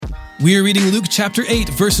We are reading Luke chapter 8,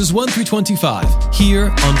 verses 1 through 25, here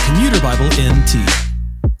on Commuter Bible NT.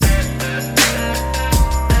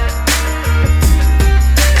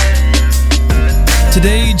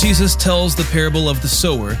 Today, Jesus tells the parable of the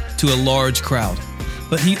sower to a large crowd,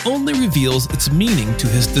 but he only reveals its meaning to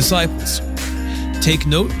his disciples. Take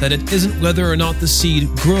note that it isn't whether or not the seed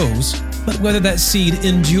grows, but whether that seed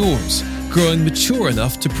endures, growing mature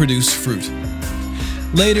enough to produce fruit.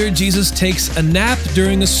 Later, Jesus takes a nap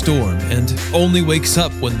during a storm and only wakes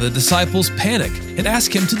up when the disciples panic and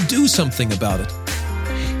ask him to do something about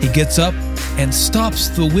it. He gets up and stops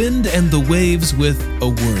the wind and the waves with a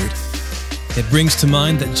word. It brings to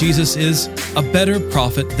mind that Jesus is a better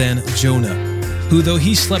prophet than Jonah, who, though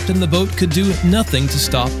he slept in the boat, could do nothing to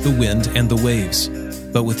stop the wind and the waves.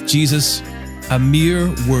 But with Jesus, a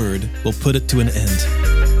mere word will put it to an end.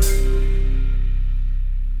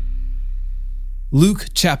 Luke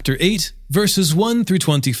chapter 8, verses 1 through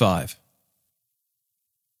 25.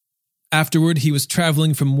 Afterward, he was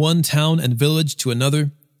traveling from one town and village to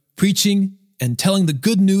another, preaching and telling the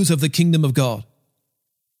good news of the kingdom of God.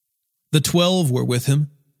 The 12 were with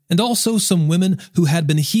him, and also some women who had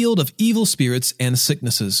been healed of evil spirits and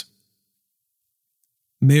sicknesses.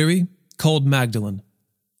 Mary, called Magdalene.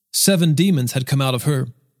 7 demons had come out of her.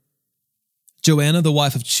 Joanna, the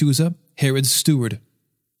wife of Chuza, Herod's steward.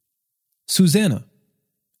 Susanna,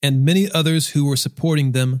 and many others who were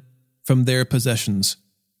supporting them from their possessions.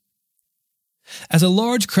 As a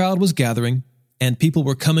large crowd was gathering, and people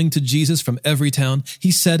were coming to Jesus from every town,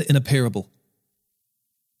 he said in a parable,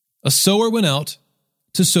 "A sower went out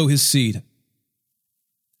to sow his seed.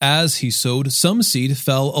 As he sowed, some seed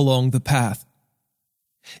fell along the path.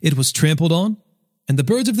 It was trampled on, and the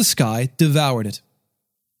birds of the sky devoured it.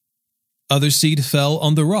 Other seed fell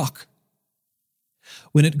on the rock.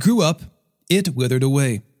 When it grew up, it withered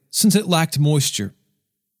away, since it lacked moisture.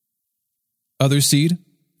 Other seed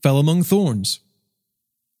fell among thorns.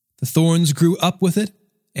 The thorns grew up with it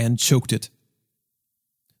and choked it.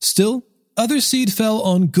 Still, other seed fell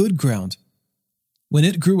on good ground. When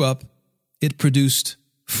it grew up, it produced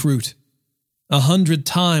fruit, 100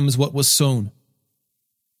 times what was sown."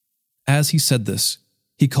 As he said this,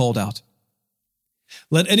 he called out,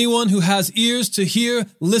 "Let anyone who has ears to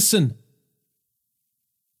hear listen."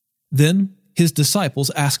 Then his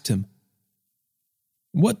disciples asked him,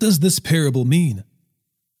 "What does this parable mean?"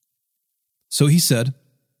 So he said,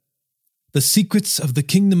 "The secrets of the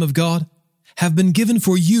kingdom of God have been given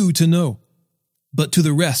for you to know, but to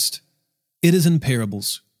the rest it is in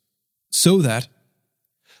parables, so that,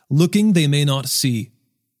 looking they may not see,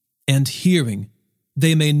 and hearing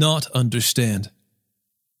they may not understand."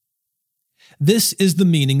 This is the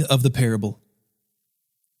meaning of the parable.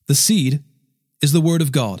 The seed is the word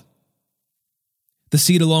of God. The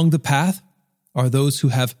seed along the path are those who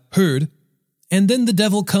have heard, and then the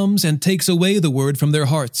devil comes and takes away the word from their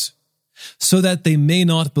hearts, so that they may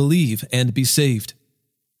not believe and be saved.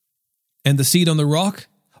 And the seed on the rock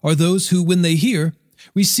are those who, when they hear,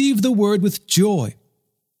 receive the word with joy.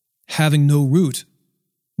 Having no root,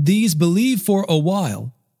 these believe for a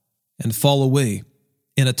while and fall away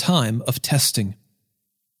in a time of testing.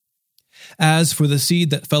 As for the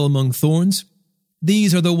seed that fell among thorns,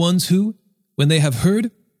 these are the ones who, when they have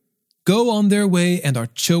heard, go on their way and are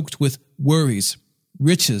choked with worries,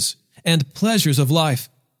 riches, and pleasures of life,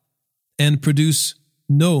 and produce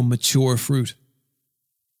no mature fruit.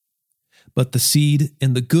 But the seed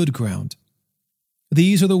in the good ground,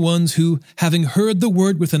 these are the ones who, having heard the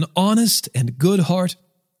word with an honest and good heart,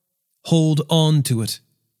 hold on to it,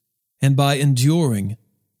 and by enduring,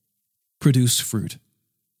 produce fruit.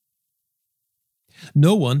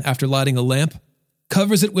 No one, after lighting a lamp,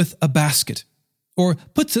 covers it with a basket, or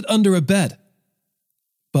puts it under a bed,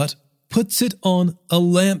 but puts it on a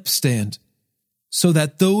lampstand, so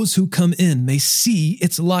that those who come in may see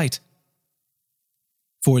its light.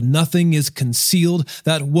 For nothing is concealed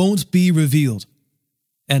that won't be revealed,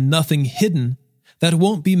 and nothing hidden that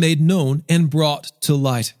won't be made known and brought to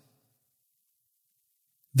light.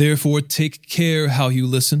 Therefore take care how you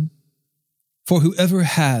listen, for whoever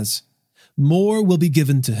has, more will be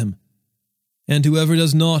given to him, and whoever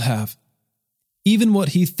does not have, even what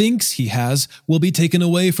he thinks he has will be taken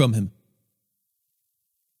away from him."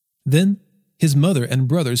 Then his mother and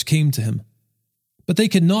brothers came to him, but they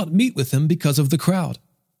could not meet with him because of the crowd.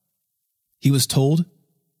 He was told,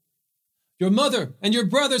 "Your mother and your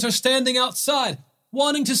brothers are standing outside,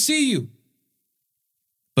 wanting to see you."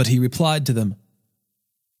 But he replied to them,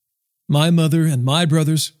 "My mother and my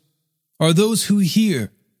brothers are those who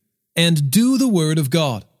hear and do the word of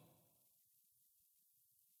God."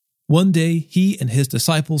 One day he and his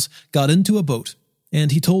disciples got into a boat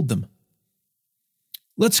and he told them,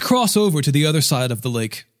 "Let's cross over to the other side of the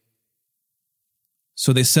lake."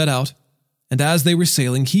 So they set out, and as they were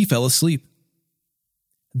sailing, he fell asleep.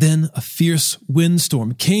 Then a fierce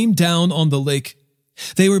windstorm came down on the lake.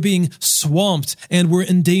 They were being swamped and were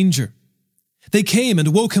in danger. They came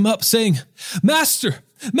and woke him up, saying, "Master,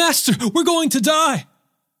 Master, we're going to die."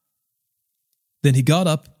 Then he got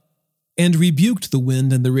up and rebuked the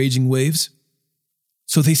wind and the raging waves.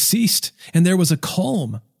 So they ceased, and there was a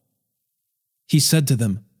calm. He said to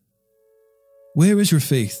them, "Where is your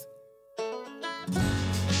faith?"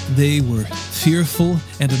 They were fearful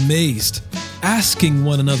and amazed, asking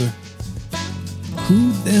one another,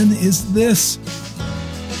 "Who then is this?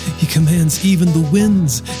 He commands even the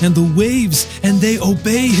winds and the waves, and they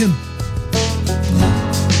obey him."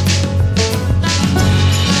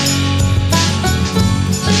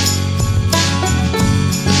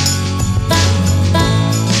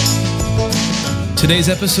 Today's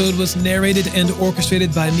episode was narrated and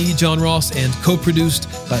orchestrated by me, John Ross, and co-produced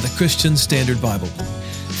by the Christian Standard Bible.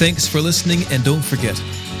 Thanks for listening, and don't forget,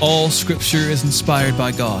 all Scripture is inspired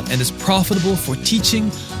by God and is profitable for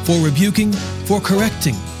teaching, for rebuking, for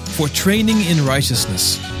correcting, for training in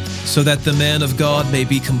righteousness, so that the man of God may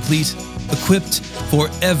be complete, equipped for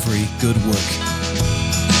every good work.